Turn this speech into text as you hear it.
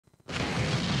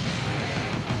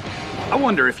I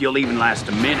wonder if you'll even last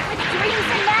a minute. Dreams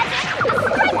and magic,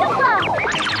 strike a blow!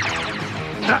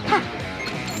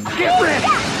 Get ready!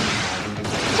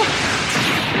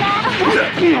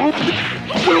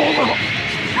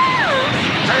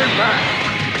 Turn back!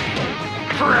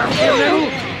 Crouch, you little!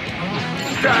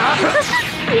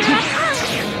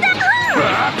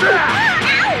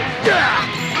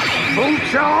 Full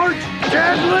charge,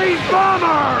 deadly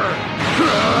bomber!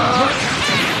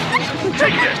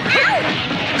 Take this!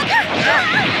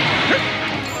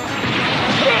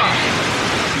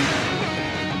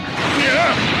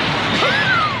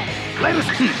 Let us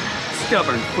keep,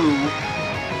 stubborn fool.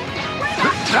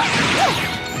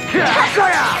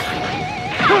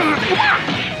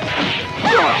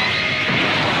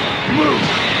 Move!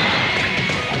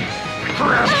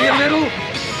 Crouch, you little!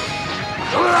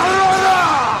 For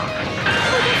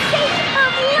the sake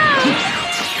of love!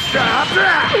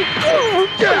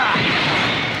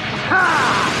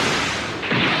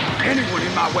 Anyone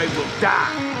in my way will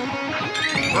die.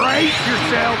 Brace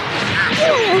yourself.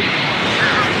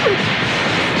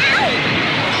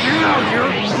 Now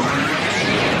you're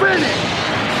finished.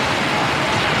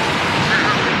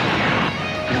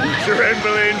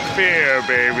 Tremble in fear,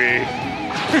 baby.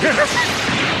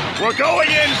 We're going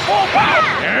in full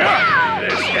power!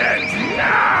 This ends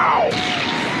now!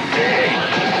 Be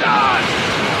done!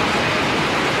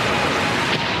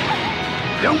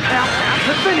 Don't count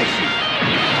to finish you.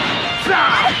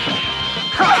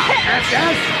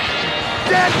 SS!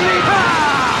 Deadly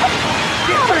power!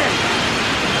 Get ready!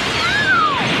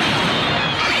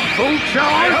 Full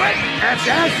charge!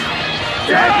 SS!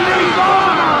 Deadly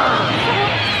bomber!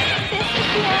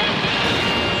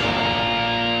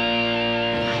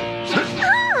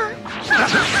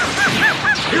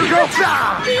 Here goes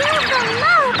down! Feel the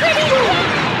love, pretty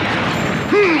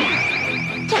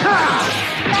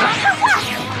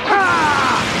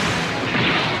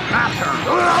My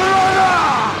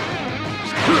turn!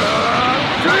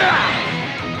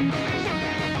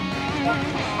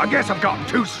 I guess I've gotten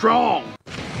too strong.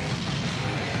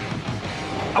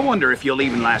 I wonder if you'll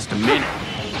even last a minute.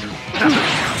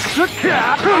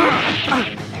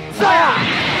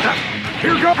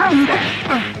 Here goes! Turn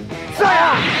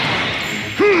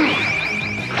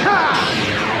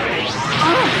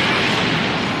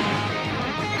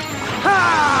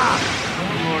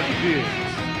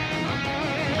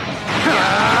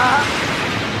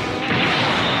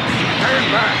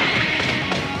back!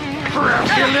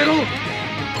 Crouch, you little!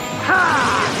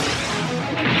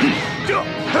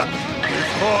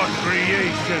 For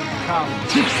creation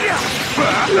comes.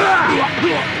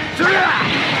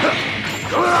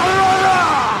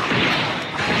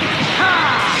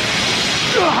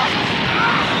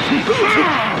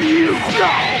 You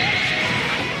go!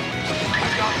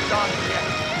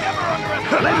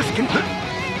 Let us continue.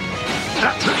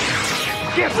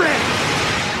 Get ready!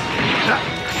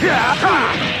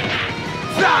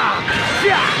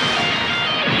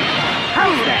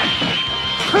 How's that?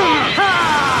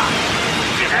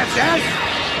 SS!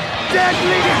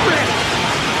 Deadly get ready!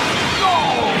 Go!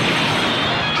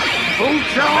 Full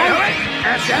charge!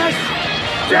 SS!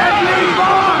 Deadly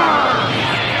bomber!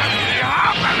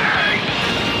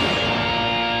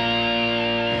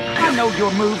 I know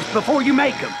your moves before you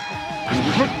make them.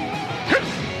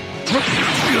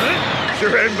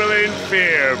 Tremble in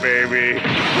fear, baby.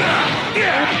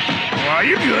 Why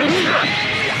you good?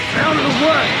 Out of the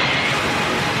way!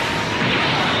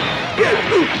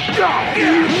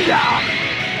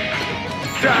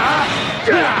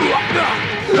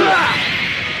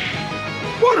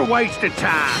 What a waste of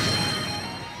time!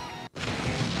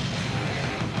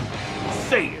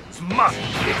 Saiyans must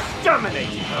be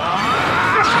exterminated!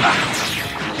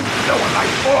 No one like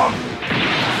form!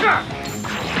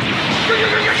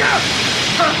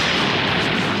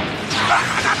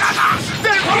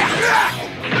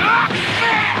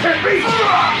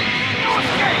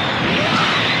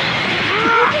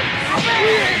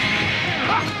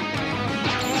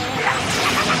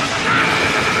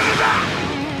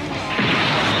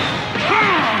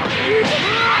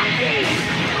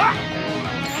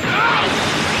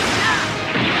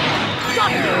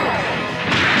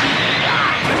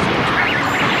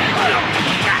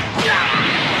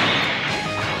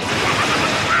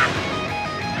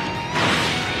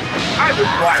 I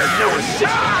require no assistance.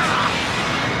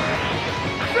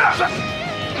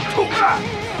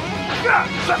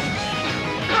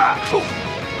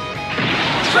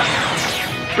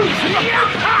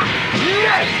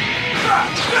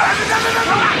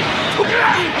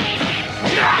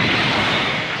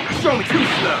 It's only too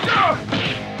slow.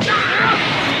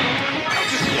 I'll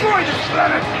destroy this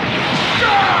planet.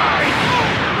 Die!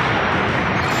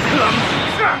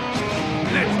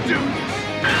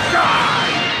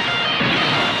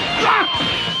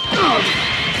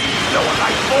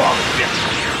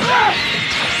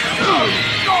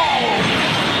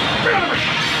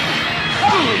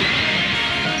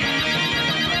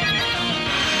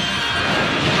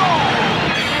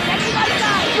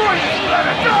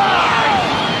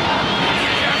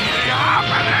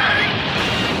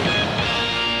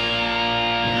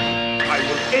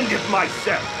 end it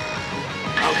myself.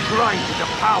 I'll grind you to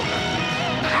powder.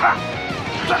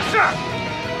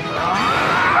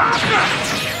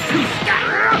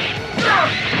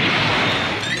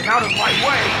 Get out of my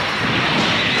way!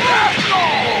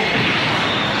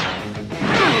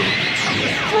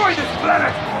 Destroy this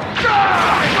planet!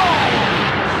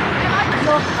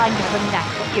 You're kind of a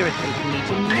natural irritating me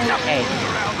to no end.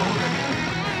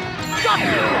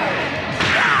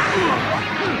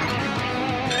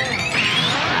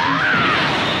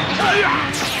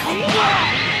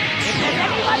 If there's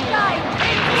anyone dying,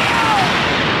 it's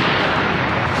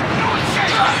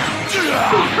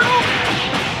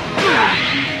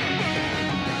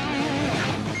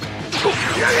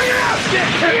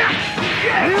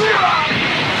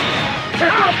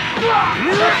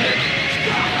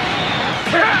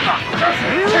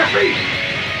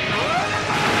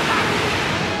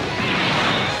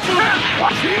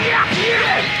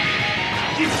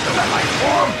You still have my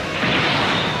form?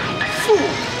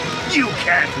 Fool! You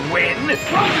can't win!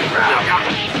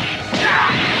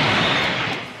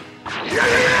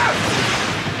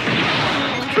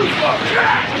 Too slow!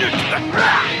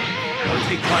 I'll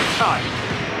take my time.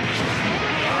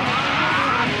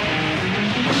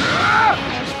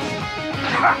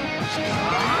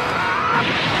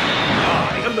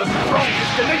 I am the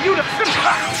strongest in the universe!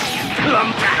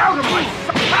 Come out of my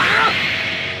sight!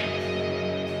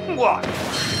 What?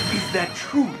 Is that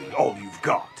truly all you've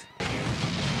got?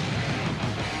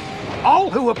 All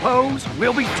who oppose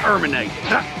will be terminated.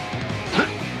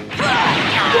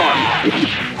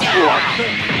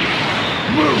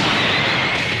 Move!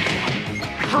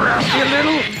 Crafty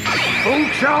little full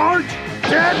charge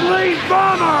deadly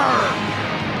bomber!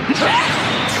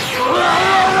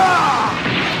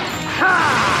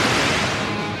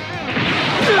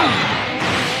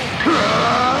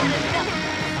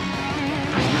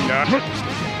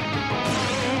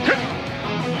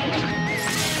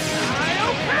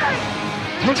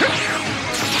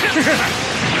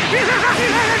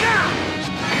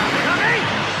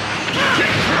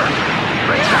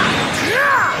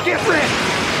 Get ready!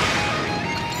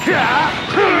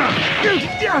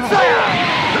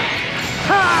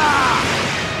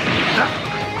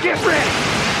 Get ready!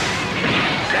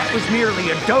 That was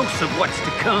merely a dose of what's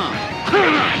to come.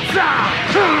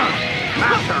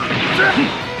 My turn.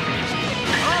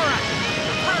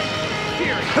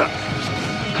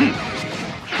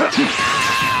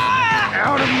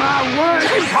 Out of my way!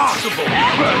 Impossible!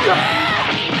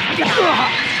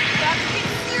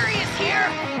 serious here.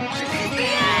 This is the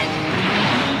end.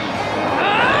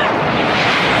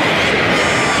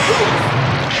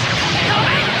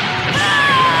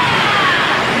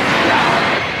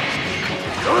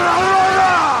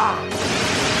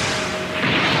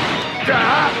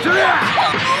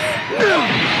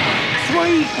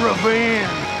 Sweet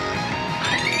revenge!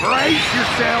 Brace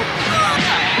yourself!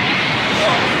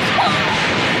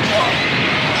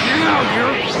 Now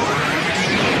you're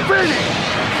finished!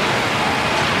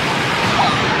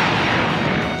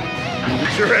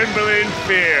 Tremble in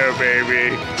fear,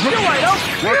 baby.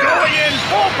 We're going in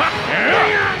full power!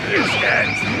 This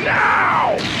ends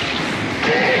now!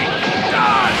 Be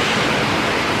done!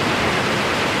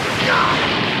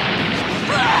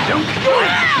 Don't do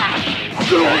it!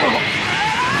 Here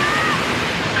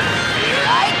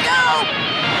I go.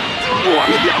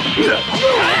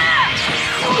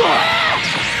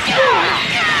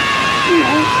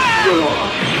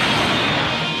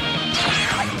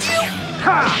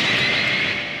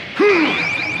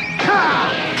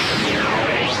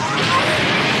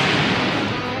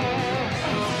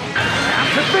 Time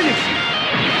to finish you!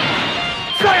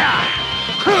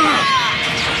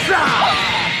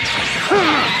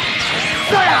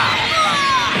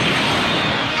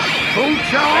 Full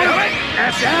charge!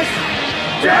 SS!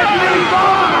 Deadly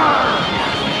Bomber!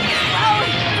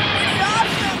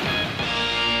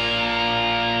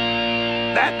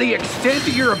 That the extent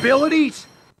of your abilities?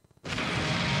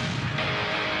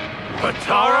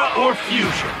 Patara or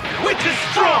fusion? Which is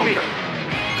stronger?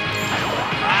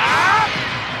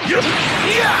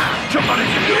 Jump on it!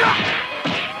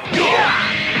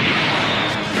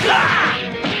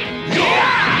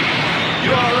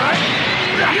 You alright?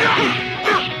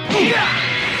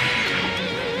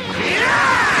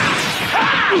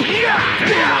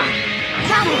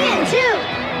 Coming in too.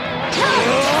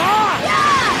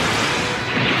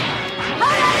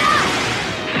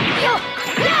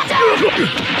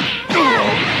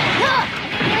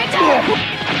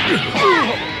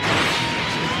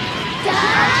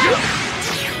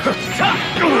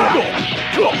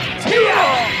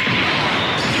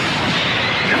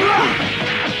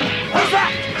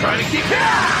 Trying to keep...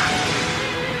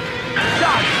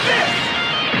 Dodge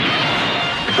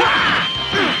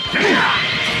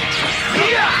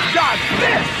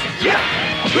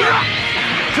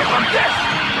on this!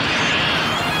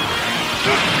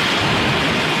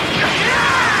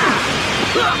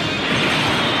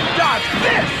 Dodge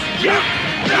this!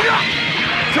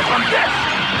 On this!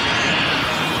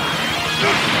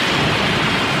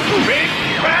 Big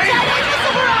bang!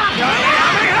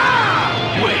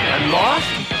 Wait, I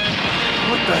lost?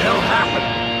 What the hell happened?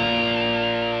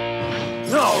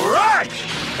 All right!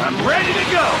 I'm ready to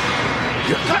go!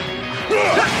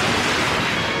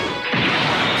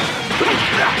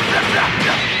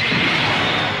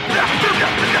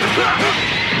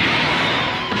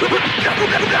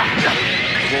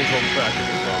 Won't hold back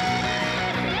any longer.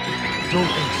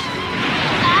 Don't answer.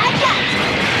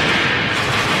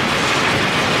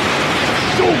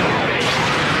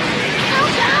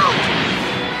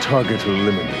 Target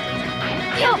eliminated.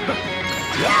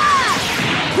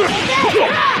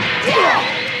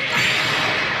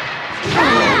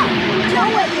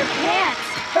 Don't wet your pants!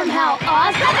 From how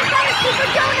awesome! Rapid fire super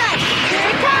donut! Here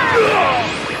it comes!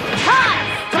 Toss!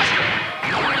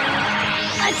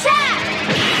 Attack!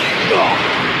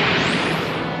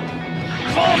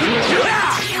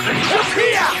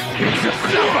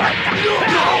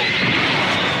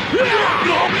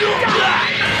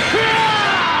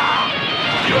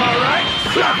 You alright?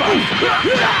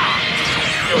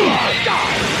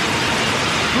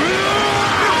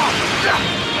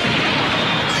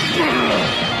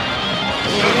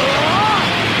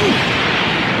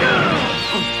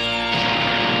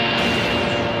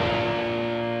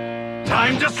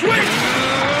 Time to swing!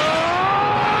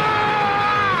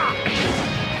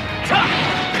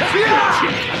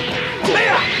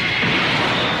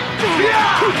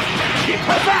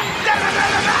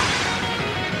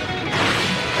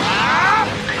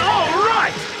 All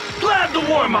right! Glad the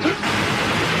warm-up!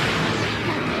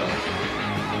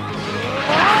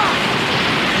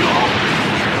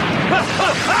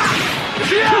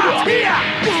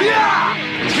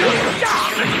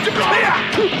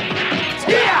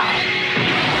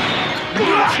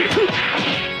 Take this!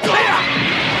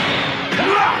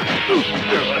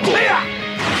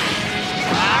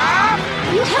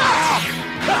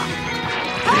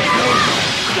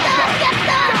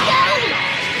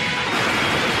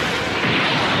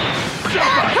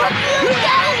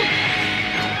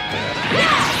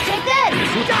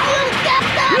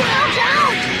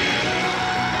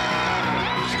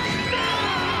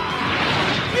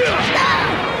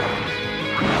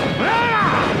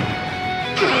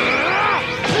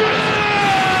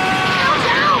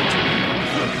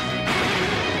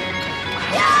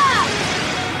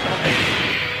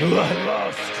 I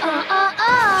lost.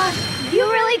 You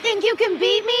really think you can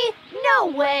beat me? No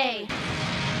way!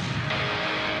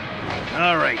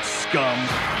 All right, scum.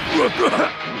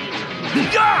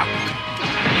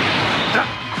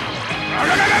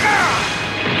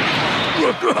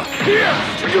 Here,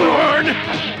 Jorn!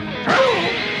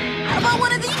 How about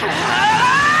one of these? I've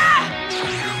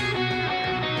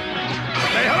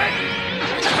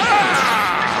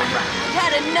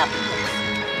had enough of this.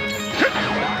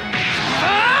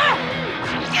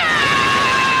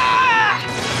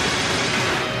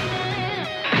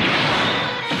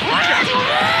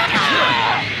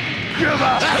 Give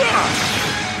up!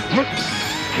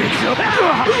 It's up!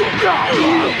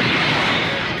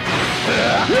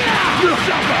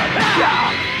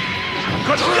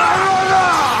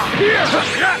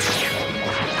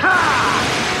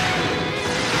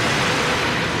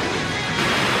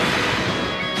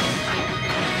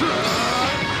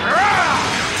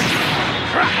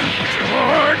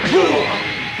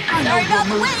 I know your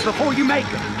moves before you make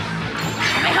them.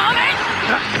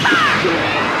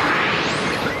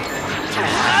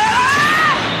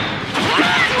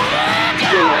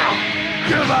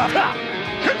 Give up!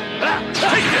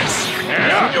 Take this!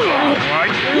 Yeah, all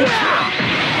right.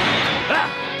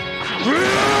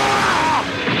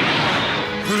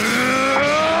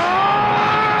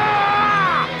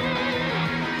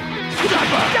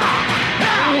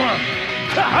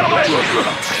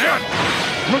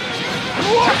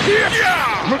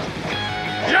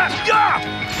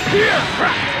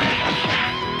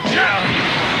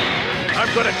 I'm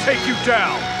gonna take you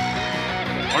down.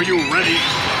 Are you ready?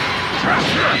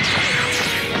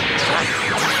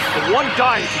 The one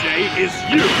dying today is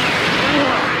you.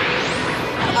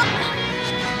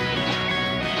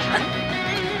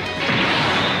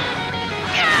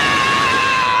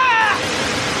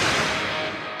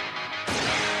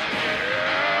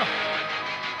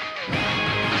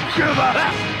 Give up!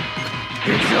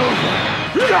 It's over!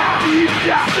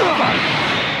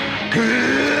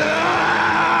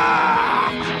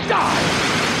 Die!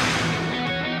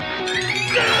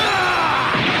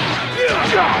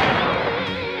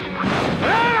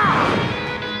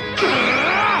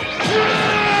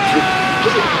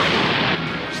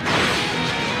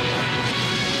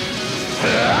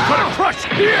 Gonna crush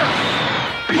here!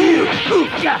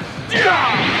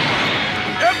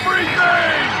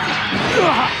 Everything!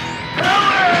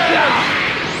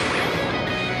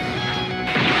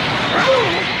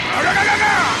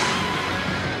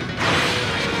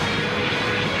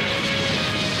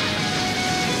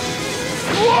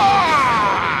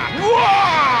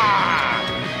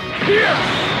 Here!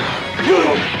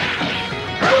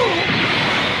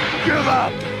 Give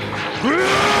up!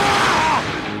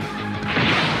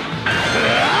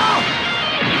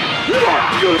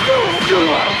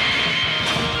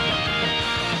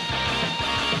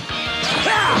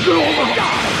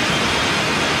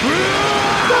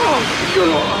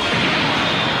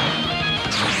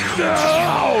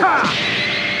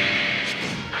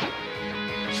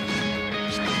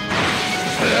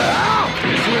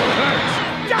 This will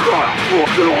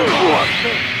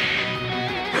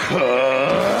hurt!